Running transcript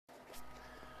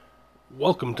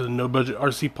Welcome to the No Budget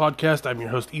RC Podcast. I'm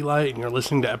your host Eli, and you're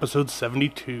listening to episode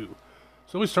 72.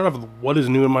 So we start off with what is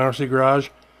new in my RC garage.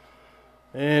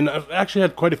 And I've actually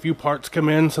had quite a few parts come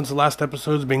in since the last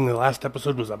episode, being the last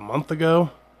episode was a month ago.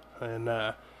 And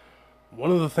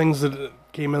one of the things that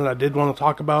came in that I did want to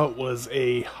talk about was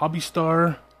a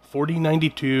Hobbystar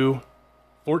 4092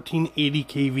 1480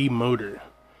 kV motor.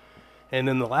 And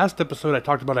in the last episode I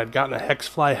talked about I'd gotten a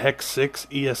Hexfly Hex 6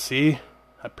 ESC.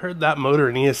 I paired that motor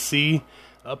and ESC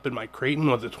up in my Creighton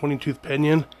with a 20-tooth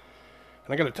pinion.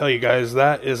 And I gotta tell you guys,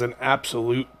 that is an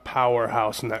absolute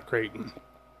powerhouse in that Creighton.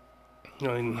 I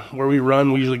mean, where we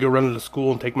run, we usually go run into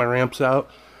school and take my ramps out.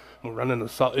 We'll run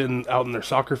out in their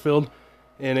soccer field.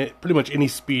 And at pretty much any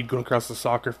speed going across the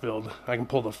soccer field, I can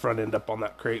pull the front end up on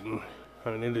that Creighton. I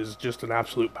mean, it is just an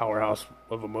absolute powerhouse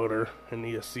of a motor and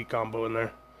ESC combo in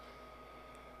there.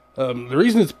 The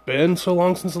reason it's been so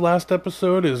long since the last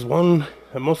episode is, one,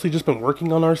 I've mostly just been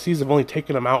working on RCs. I've only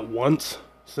taken them out once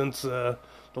since the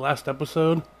last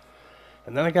episode.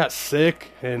 And then I got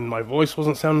sick, and my voice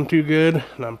wasn't sounding too good,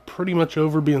 and I'm pretty much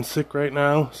over being sick right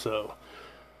now, so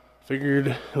figured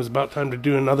it was about time to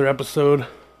do another episode.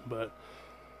 But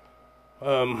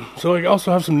so I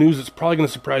also have some news that's probably going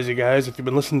to surprise you guys. If you've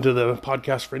been listening to the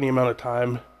podcast for any amount of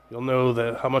time, you'll know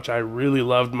that how much I really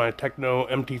loved my Tekno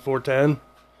MT410.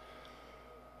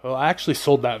 Well, I actually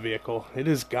sold that vehicle. It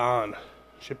is gone.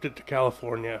 Shipped it to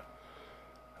California.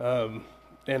 And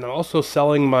I'm also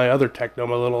selling my other Tekno,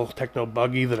 my little Tekno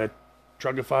buggy that I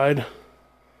trugified.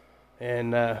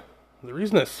 And the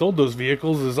reason I sold those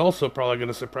vehicles is also probably going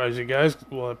to surprise you guys.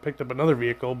 Well, I picked up another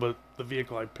vehicle, but the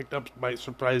vehicle I picked up might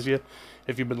surprise you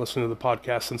if you've been listening to the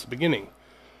podcast since the beginning.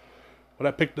 What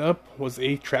I picked up was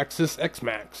a Traxxas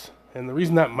X-Max. And the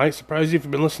reason that might surprise you if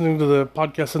you've been listening to the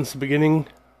podcast since the beginning,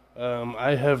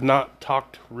 I have not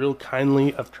talked real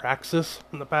kindly of Traxxas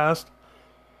in the past.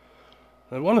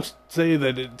 I want to say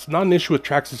that it's not an issue with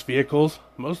Traxxas vehicles.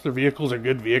 Most of their vehicles are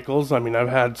good vehicles. I mean, I've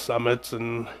had Summits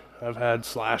and I've had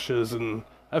Slashes and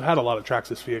I've had a lot of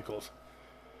Traxxas vehicles.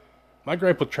 My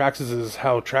gripe with Traxxas is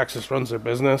how Traxxas runs their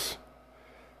business.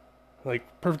 Like,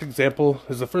 perfect example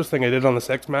is the first thing I did on this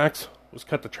X-Max was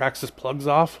cut the Traxxas plugs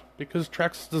off, because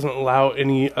Traxxas doesn't allow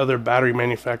any other battery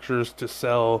manufacturers to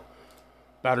sell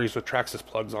batteries with Traxxas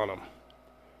plugs on them.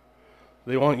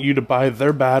 They want you to buy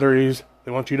their batteries, they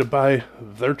want you to buy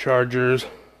their chargers,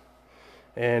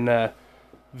 and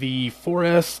the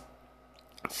 4S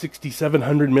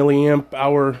 6700 milliamp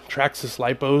hour Traxxas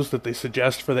LiPos that they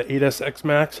suggest for the 8S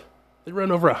X-Max, they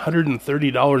run over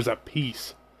 $130 a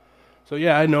piece. So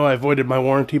yeah, I know I avoided my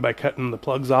warranty by cutting the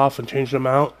plugs off and changing them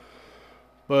out,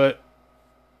 but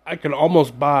I can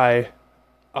almost buy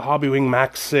a Hobbywing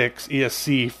Max 6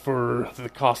 ESC for the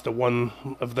cost of one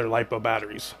of their LiPo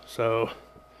batteries. So,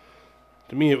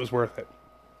 to me, it was worth it.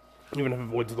 Even if it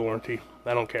avoids the warranty.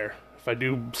 I don't care. If I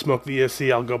do smoke the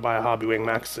ESC, I'll go buy a Hobbywing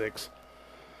Max 6.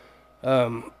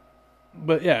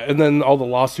 But yeah, and then all the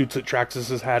lawsuits that Traxxas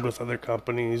has had with other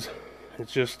companies.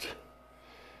 It's just,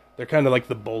 they're kind of like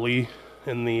the bully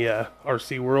in the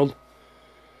RC world.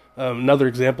 Another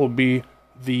example would be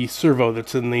the servo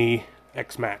that's in the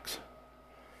X-Max.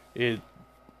 It's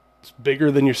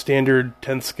bigger than your standard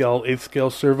 10th scale, 8th scale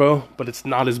servo, but it's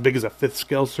not as big as a 5th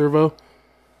scale servo.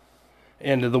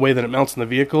 And the way that it mounts in the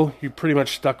vehicle, you're pretty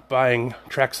much stuck buying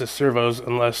Traxxas servos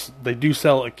unless they do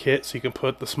sell a kit so you can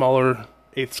put the smaller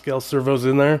 8th scale servos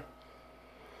in there.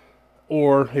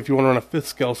 Or if you want to run a 5th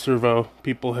scale servo,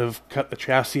 people have cut the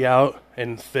chassis out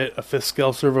and fit a 5th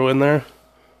scale servo in there.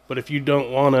 But if you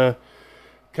don't want to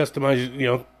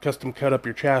customize, custom cut up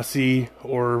your chassis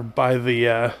or buy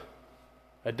the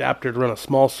adapter to run a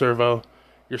small servo,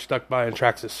 you're stuck buying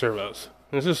Traxxas servos.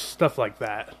 And it's just stuff like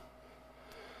that.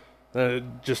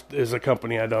 Just as a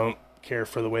company, I don't care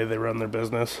for the way they run their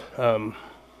business.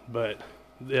 But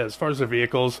yeah, as far as their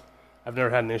vehicles, I've never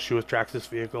had an issue with Traxxas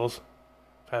vehicles.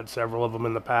 I've had several of them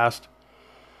in the past.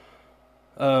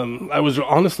 I was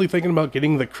honestly thinking about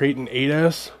getting the Creighton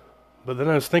 8S, but then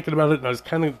I was thinking about it and I was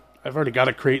I've already got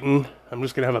a Creighton. I'm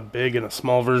just going to have a big and a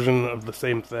small version of the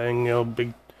same thing,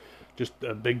 just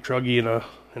a big truggy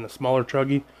and a smaller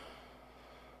truggy.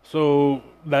 So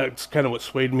that's kind of what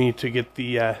swayed me to get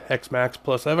the X-Max.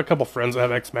 Plus, I have a couple friends that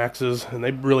have X-Maxes, and they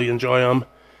really enjoy them.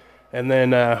 And then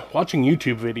watching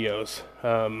YouTube videos.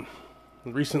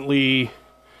 Recently,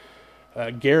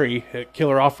 Gary at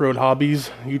Killer Off-Road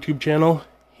Hobbies YouTube channel,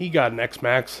 he got an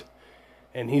X-Max,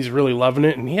 and he's really loving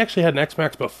it. And he actually had an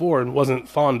X-Max before and wasn't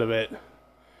fond of it.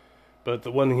 But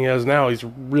the one he has now, he's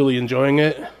really enjoying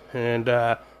it. And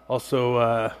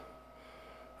also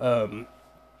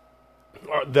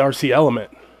the RC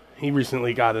Element. He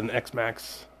recently got an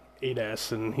X-Max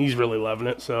 8S, and he's really loving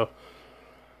it. So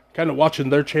kind of watching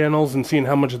their channels and seeing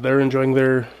how much they're enjoying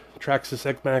their Traxxas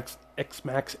X-Max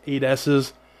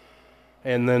 8Ss.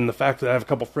 And then the fact that I have a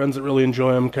couple friends that really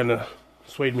enjoy them kind of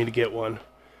swayed me to get one.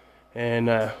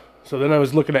 And so then I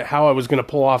was looking at how I was going to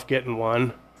pull off getting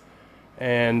one.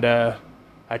 And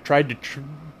I tried to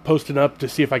post it up to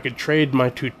see if I could trade my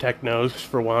two Technos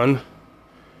for one.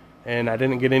 And I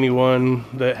didn't get anyone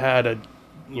that had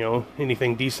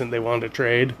anything decent they wanted to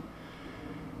trade.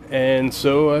 And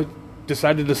so I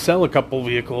decided to sell a couple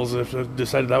vehicles. I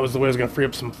decided that was the way I was going to free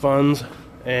up some funds.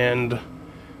 And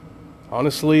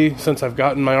honestly, since I've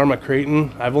gotten my Arrma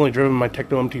Kraton, I've only driven my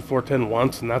Tekno MT410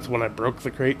 once, and that's when I broke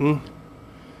the Kraton.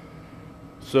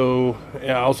 So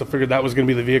yeah, I also figured that was going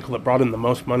to be the vehicle that brought in the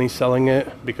most money selling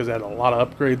it, because it had a lot of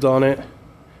upgrades on it,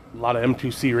 a lot of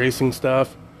M2C racing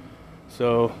stuff.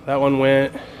 So that one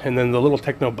went, and then the little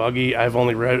Tekno buggy, I've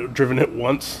only driven it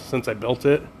once since I built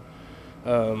it.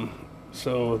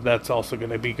 So that's also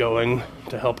going to be going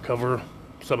to help cover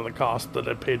some of the cost that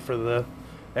I paid for the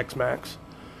X-Max.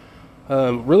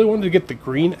 Really wanted to get the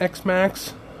green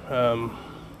X-Max,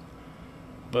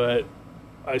 but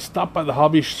I stopped by the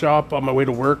hobby shop on my way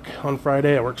to work on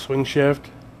Friday. I work swing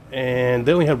shift, and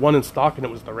they only had one in stock, and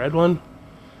it was the red one.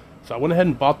 So I went ahead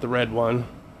and bought the red one.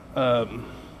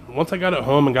 Once I got it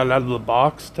home and got it out of the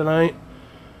box tonight,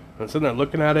 and sitting there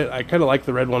looking at it, I kind of like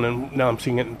the red one, and now I'm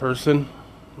seeing it in person.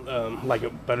 Like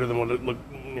it better than what it looked,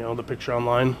 the picture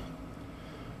online.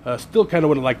 Still kind of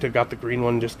would have liked to have got the green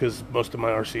one, just because most of my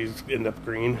RCs end up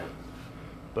green.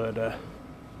 But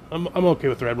I'm okay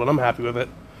with the red one. I'm happy with it.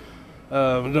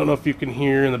 I don't know if you can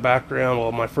hear in the background.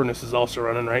 Well, my furnace is also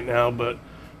running right now, but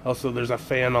also there's a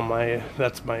fan on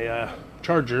that's my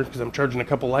charger, because I'm charging a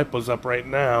couple LiPos up right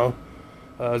now.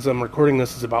 As I'm recording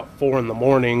this, it's about 4 in the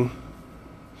morning,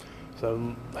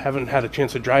 so I haven't had a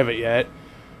chance to drive it yet.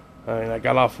 I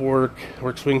got off work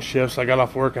swing shifts. I got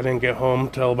off work. I didn't get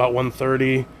home till about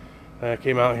 1:30. I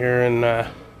came out here and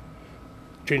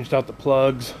changed out the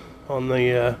plugs on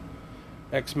the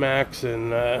X-Max,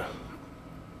 and now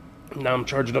I'm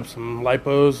charging up some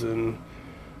LiPos and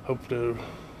hope to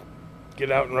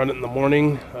get out and run it in the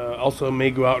morning. Also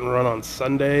may go out and run on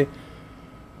Sunday,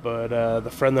 but the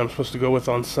friend that I'm supposed to go with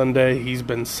on Sunday, he's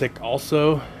been sick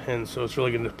also, and so it's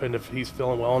really going to depend if he's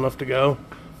feeling well enough to go.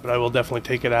 But I will definitely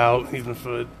take it out, even if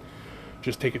I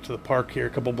just take it to the park here a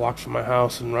couple blocks from my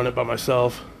house and run it by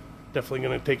myself. Definitely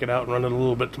going to take it out and run it a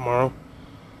little bit tomorrow.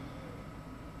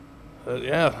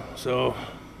 Yeah, so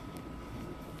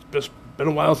it's been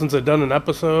a while since I've done an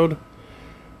episode.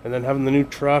 And then having the new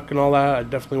truck and all that, I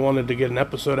definitely wanted to get an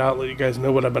episode out, let you guys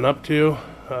know what I've been up to.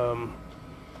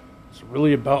 It's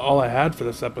really about all I had for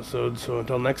this episode. So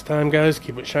until next time, guys,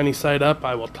 keep it shiny side up.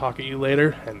 I will talk at you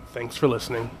later, and thanks for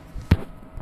listening.